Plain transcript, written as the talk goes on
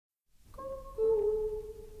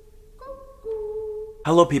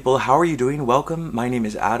Hello people, how are you doing? Welcome, my name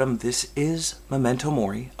is Adam, this is Memento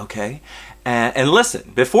Mori, okay? And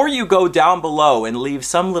listen, before you go down below and leave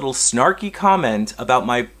some little snarky comment about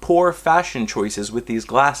my poor fashion choices with these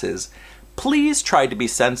glasses, please try to be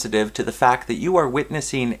sensitive to the fact that you are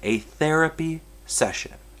witnessing a therapy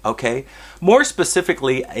session, okay? More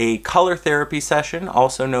specifically, a color therapy session,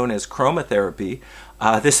 also known as chromotherapy.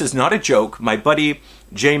 This is not a joke. My buddy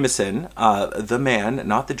Jameson, the man,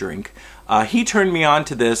 not the drink, he turned me on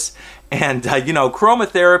to this, and you know,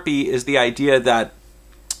 chromotherapy is the idea that,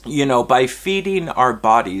 you know, by feeding our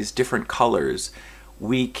bodies different colors,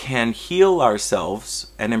 we can heal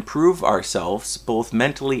ourselves and improve ourselves both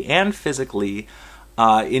mentally and physically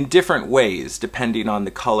in different ways, depending on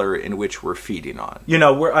the color in which we're feeding on. You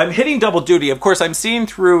know, I'm hitting double duty. Of course, I'm seeing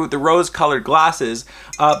through the rose-colored glasses,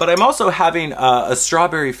 but I'm also having a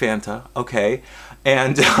strawberry Fanta, okay?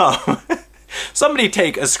 And somebody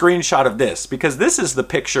take a screenshot of this, because this is the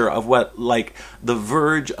picture of what, like, the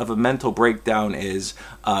verge of a mental breakdown is,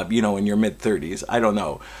 you know, in your mid-30s. I don't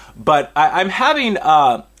know. But I'm having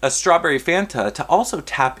a strawberry Fanta to also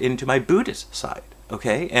tap into my Buddhist side,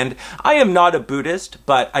 okay? And I am not a Buddhist,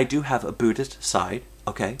 but I do have a Buddhist side,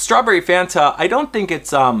 okay? Strawberry Fanta, I don't think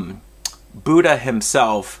it's Buddha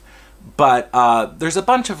himself, but there's a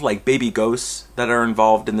bunch of, like, baby ghosts that are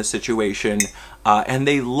involved in the situation, and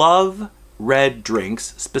they love red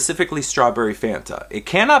drinks, specifically strawberry Fanta. It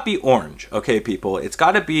cannot be orange, okay, people? It's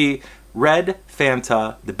got to be red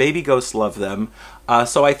Fanta. The baby ghosts love them.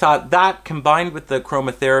 So I thought that, combined with the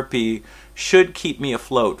chromotherapy, should keep me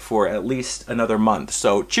afloat for at least another month.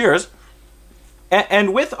 So cheers.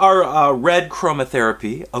 And with our red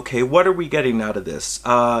chromotherapy, okay, what are we getting out of this?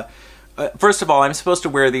 First of all, I'm supposed to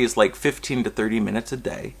wear these like 15 to 30 minutes a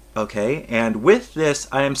day, okay? And with this,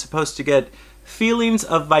 I am supposed to get feelings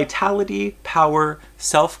of vitality, power,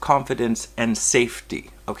 self-confidence, and safety.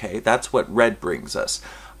 Okay, that's what red brings us.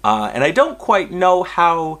 And I don't quite know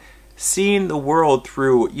how seeing the world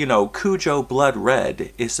through, you know, Cujo blood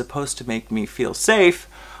red is supposed to make me feel safe.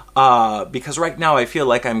 Because right now I feel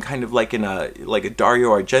like I'm kind of like in a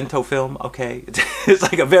Dario Argento film, okay? It's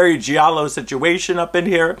like a very giallo situation up in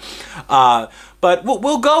here. But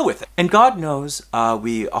we'll go with it. And God knows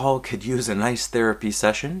we all could use a nice therapy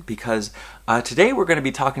session, because today we're going to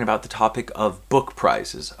be talking about the topic of book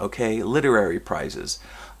prizes, okay? Literary prizes.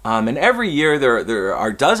 And every year there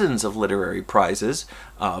are dozens of literary prizes,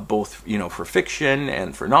 both, you know, for fiction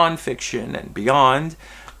and for nonfiction and beyond.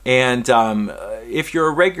 And if you're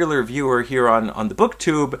a regular viewer here on the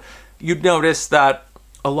BookTube, you'd notice that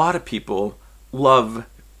a lot of people love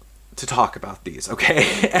to talk about these,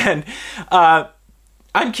 okay? And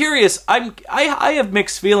I'm curious. I have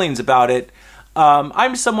mixed feelings about it.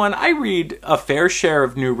 I'm someone, I read a fair share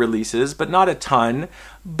of new releases, but not a ton,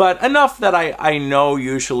 but enough that I know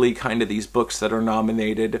usually kind of these books that are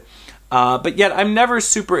nominated. But yet I'm never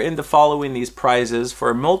super into following these prizes for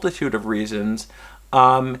a multitude of reasons.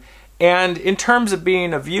 And in terms of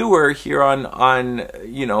being a viewer here on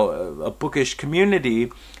you know, a bookish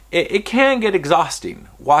community, it can get exhausting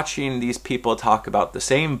watching these people talk about the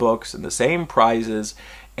same books and the same prizes,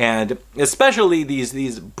 and especially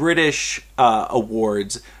these British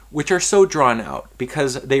awards, which are so drawn out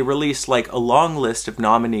because they release like a long list of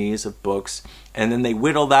nominees of books, and then they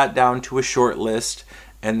whittle that down to a short list,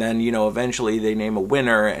 and then, you know, eventually they name a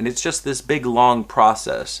winner, and it's just this big long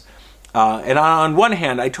process. And on one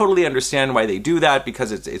hand, I totally understand why they do that,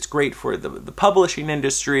 because it's great for the publishing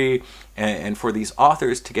industry and for these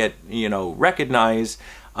authors to get, you know, recognized,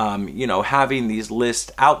 you know, having these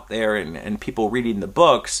lists out there and people reading the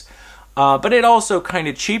books. But it also kind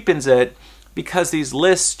of cheapens it, because these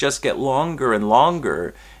lists just get longer and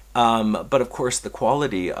longer. But of course, the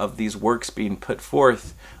quality of these works being put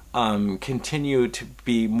forth continue to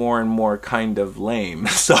be more and more kind of lame.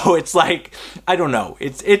 So it's like, I don't know,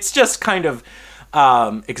 it's just kind of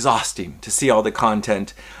exhausting to see all the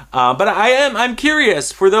content. But I'm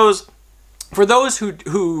curious for those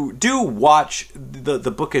who do watch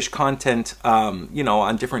the bookish content, you know,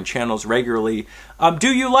 on different channels regularly.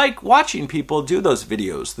 Do you like watching people do those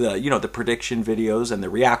videos, the prediction videos and the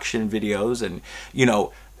reaction videos, and, you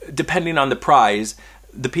know, depending on the prize,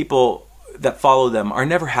 the people that follow them are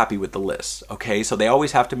never happy with the lists, okay? So they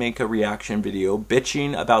always have to make a reaction video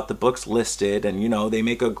bitching about the books listed, and, you know, they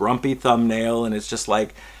make a grumpy thumbnail, and it's just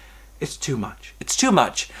like, It's too much. It's too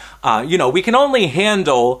much. You know, we can only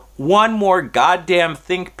handle one more goddamn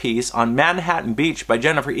think piece on Manhattan Beach by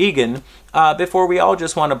Jennifer Eagan before we all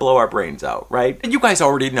just want to blow our brains out, right? And you guys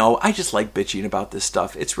already know I just like bitching about this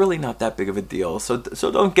stuff. It's really not that big of a deal, so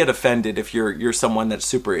don't get offended if you're someone that's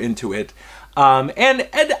super into it. And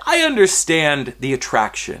I understand the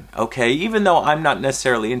attraction, okay? Even though I'm not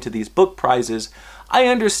necessarily into these book prizes, I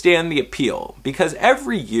understand the appeal, because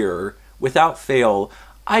every year, without fail,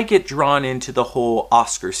 I get drawn into the whole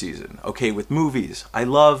Oscar season, okay, with movies. I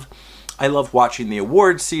love watching the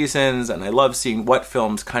award seasons, and I love seeing what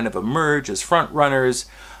films kind of emerge as front runners.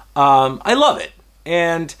 I love it.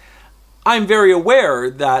 And I'm very aware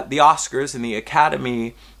that the Oscars and the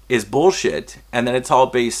Academy is bullshit, and that it's all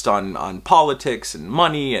based on politics and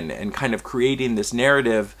money and kind of creating this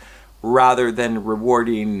narrative rather than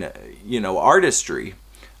rewarding, you know, artistry.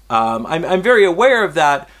 I'm very aware of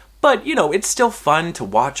that. But, you know, it's still fun to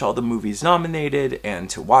watch all the movies nominated and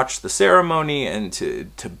to watch the ceremony and to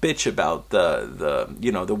bitch about the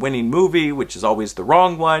you know, the winning movie, which is always the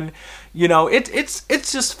wrong one. You know,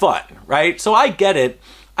 it's just fun, right? So I get it.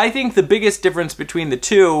 I think the biggest difference between the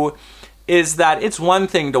two is that it's one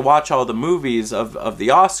thing to watch all the movies of the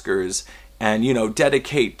Oscars and, you know,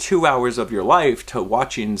 dedicate 2 hours of your life to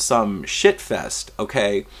watching some shitfest,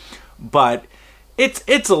 okay? But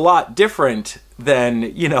it's a lot different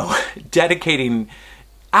than, you know, dedicating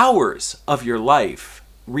hours of your life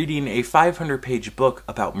reading a 500-page book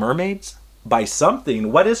about mermaids by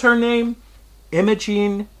something. What is her name?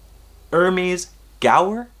 Imogen Hermes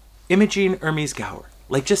Gowar? Imogen Hermes Gowar.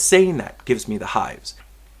 Like, just saying that gives me the hives.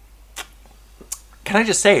 Can I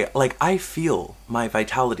just say, like, I feel my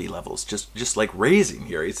vitality levels just like raising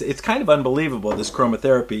here. It's kind of unbelievable, this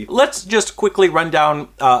chromotherapy. Let's just quickly run down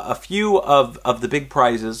a few of the big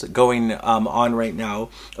prizes going on right now.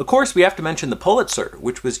 Of course, we have to mention the Pulitzer,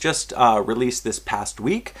 which was just released this past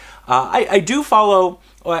week. I do follow,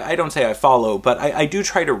 well, I don't say I follow, but I do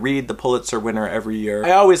try to read the Pulitzer winner every year.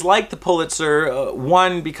 I always like the Pulitzer,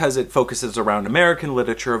 one, because it focuses around American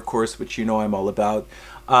literature, of course, which you know I'm all about.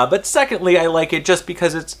 But secondly, I like it just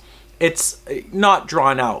because it's not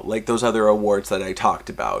drawn out like those other awards that I talked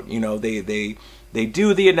about. You know, they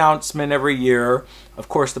do the announcement every year. Of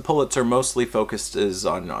course, the Pulitzer mostly focuses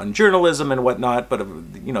on journalism and whatnot, but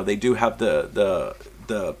you know, they do have the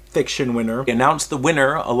fiction winner. They announce the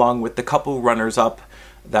winner along with the couple runners-up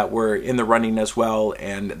that were in the running as well,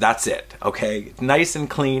 and that's it, okay? Nice and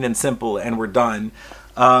clean and simple, and we're done.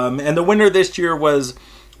 And the winner this year was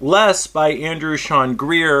Less by Andrew Sean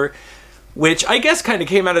Greer, which I guess kind of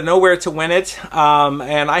came out of nowhere to win it.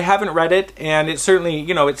 And I haven't read it, and it certainly,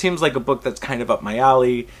 you know, it seems like a book that's kind of up my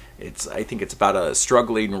alley. I think it's about a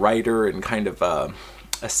struggling writer and kind of a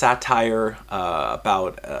satire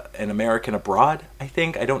about an American abroad, I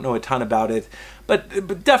think. I don't know a ton about it,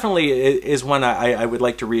 but definitely is one I would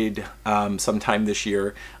like to read sometime this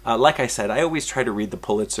year. Like I said, I always try to read the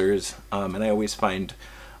Pulitzers, and I always find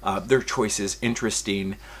their choices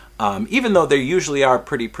interesting, even though they usually are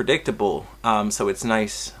pretty predictable. So it's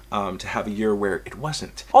nice to have a year where it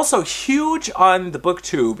wasn't. Also huge on the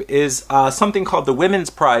booktube is something called the Women's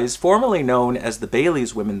Prize, formerly known as the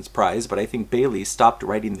Bailey's Women's Prize, but I think Bailey stopped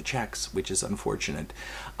writing the checks, which is unfortunate.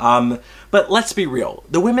 But let's be real.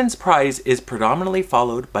 The Women's Prize is predominantly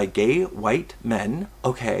followed by gay white men,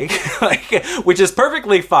 okay? Which is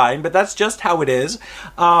perfectly fine, but that's just how it is.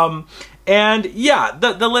 And yeah,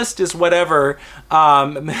 the list is whatever.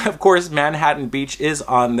 Of course, Manhattan Beach is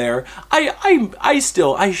on there.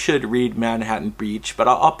 I should read Manhattan Beach, but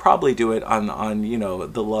I'll probably do it on you know,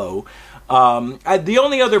 the low. The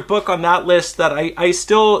only other book on that list that I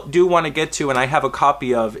still do want to get to, and I have a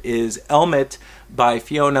copy of, is Elmet by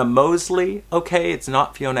Fiona Mozley. Okay, it's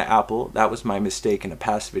not Fiona Apple. That was my mistake in a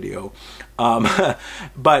past video.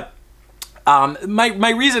 But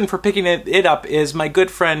my reason for picking it up is my good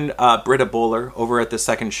friend Britta Bowler over at the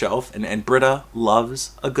Second Shelf, and Britta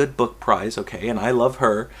loves a good book prize, okay, and I love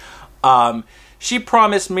her. She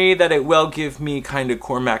promised me that it will give me kind of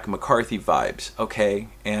Cormac McCarthy vibes, okay,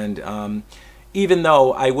 and even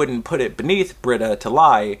though I wouldn't put it beneath Britta to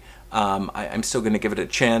lie, I'm still going to give it a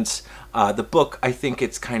chance. The book, I think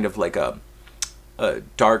it's kind of like a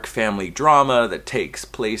dark family drama that takes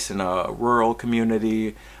place in a rural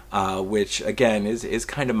community, which again is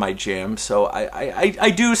kind of my jam. So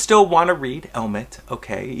I do still want to read Elmet,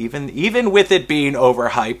 okay, even with it being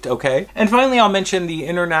overhyped, okay. And finally, I'll mention the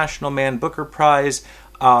International Man Booker Prize,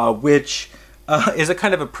 which is a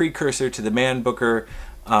kind of a precursor to the Man Booker,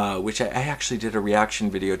 which I actually did a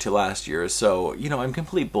reaction video to last year. So, you know, I'm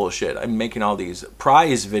complete bullshit. I'm making all these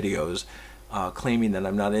prize videos claiming that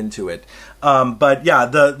I'm not into it. But yeah,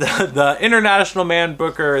 the International Man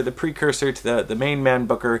Booker, the precursor to the main Man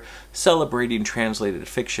Booker, celebrating translated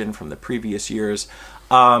fiction from the previous years.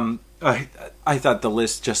 I thought the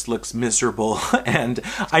list just looks miserable, and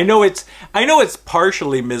I know it's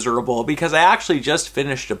partially miserable because I actually just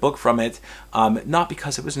finished a book from it, not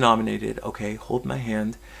because it was nominated, okay, hold my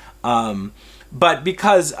hand, but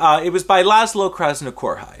because it was by László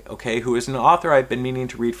Krasznahorkai, okay, who is an author I've been meaning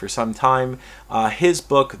to read for some time. His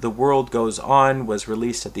book, The World Goes On, was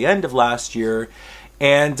released at the end of last year,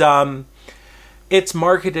 and it's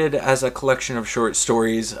marketed as a collection of short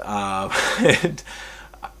stories, and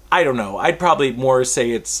I don't know. I'd probably more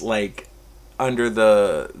say it's like under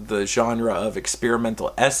the genre of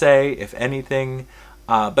experimental essay, if anything.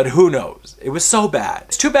 But who knows? It was so bad.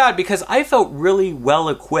 It's too bad because I felt really well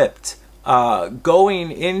equipped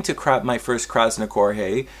going into my first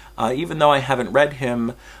Krasznahorkai, even though I haven't read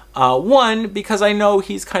him. One, because I know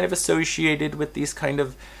he's kind of associated with these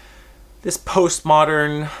this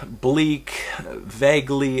postmodern, bleak,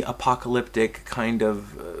 vaguely apocalyptic kind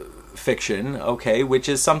of fiction, okay, which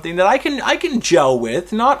is something that I can gel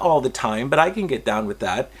with, not all the time, but I can get down with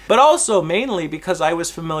that. But also mainly because I was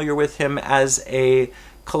familiar with him as a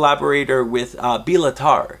collaborator with Béla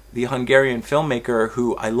Tarr, the Hungarian filmmaker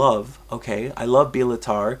who I love, okay, I love Béla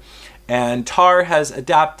Tarr, and Tarr has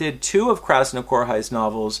adapted 2 of Krasznahorkai's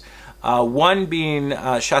novels, one being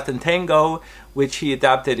Satantango, which he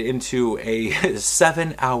adapted into a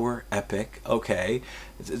 7-hour epic, okay.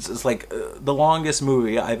 It's like the longest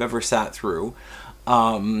movie I've ever sat through.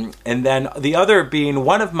 And then the other being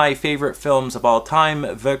one of my favorite films of all time,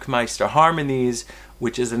 Werkmeister Harmonies,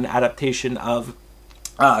 which is an adaptation of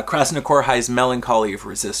Krasznahorkai's Melancholy of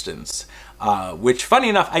Resistance, which, funny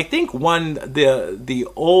enough, I think won the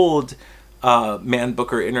old Man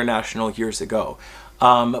Booker International years ago.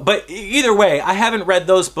 But either way, I haven't read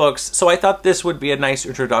those books, so I thought this would be a nice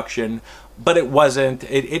introduction, but it wasn't.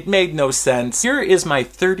 It made no sense. Here is my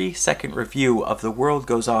 30-second review of The World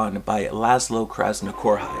Goes On by László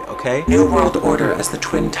Krasznahorkai, okay? New World Order as the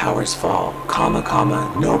Twin Towers Fall,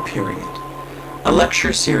 no period. A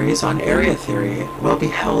lecture series on area theory will be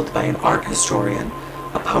held by an art historian,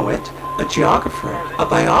 a poet, a geographer, a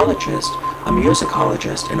biologist, a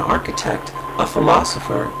musicologist, an architect, a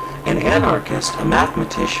philosopher, an anarchist, a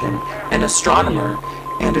mathematician, an astronomer,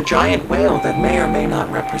 and a giant whale that may or may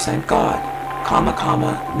not represent God,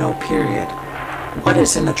 no period. What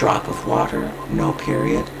is in a drop of water, no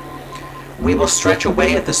period? We will stretch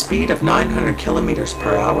away at the speed of 900 kilometers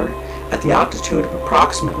per hour, at the altitude of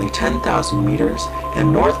approximately 10,000 meters,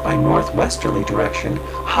 in north by northwesterly direction,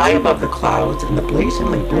 high above the clouds in the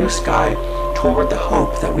blazingly blue sky, toward the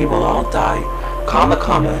hope that we will all die,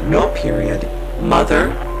 no period,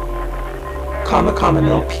 mother,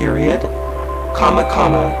 no period,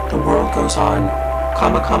 the world goes on,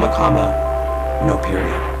 no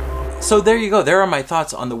period. So there you go. There are my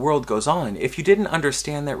thoughts on The World Goes On. If you didn't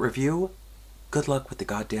understand that review, good luck with the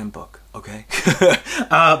goddamn book, okay?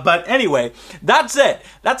 But anyway, that's it.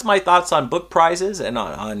 That's my thoughts on book prizes and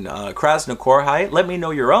on Krasznahorkai. Let me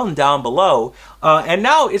know your own down below. And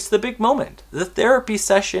now it's the big moment. The therapy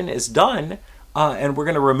session is done, and we're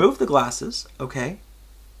going to remove the glasses, okay?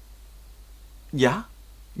 Yeah?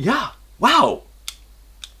 Yeah. Wow.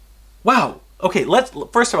 Wow. Okay,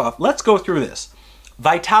 first of all, let's go through this.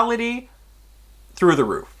 Vitality through the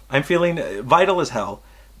roof. I'm feeling vital as hell.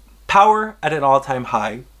 Power at an all-time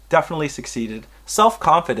high. Definitely succeeded.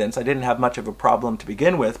 Self-confidence, I didn't have much of a problem to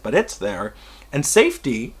begin with, but it's there. And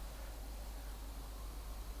safety,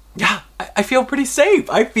 yeah, I feel pretty safe.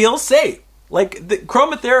 I feel safe. Like, the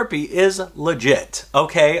chromotherapy is legit,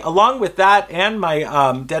 okay? Along with that and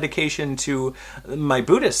my dedication to my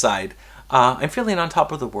Buddhist side, I'm feeling on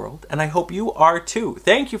top of the world, and I hope you are too.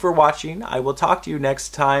 Thank you for watching. I will talk to you next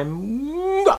time.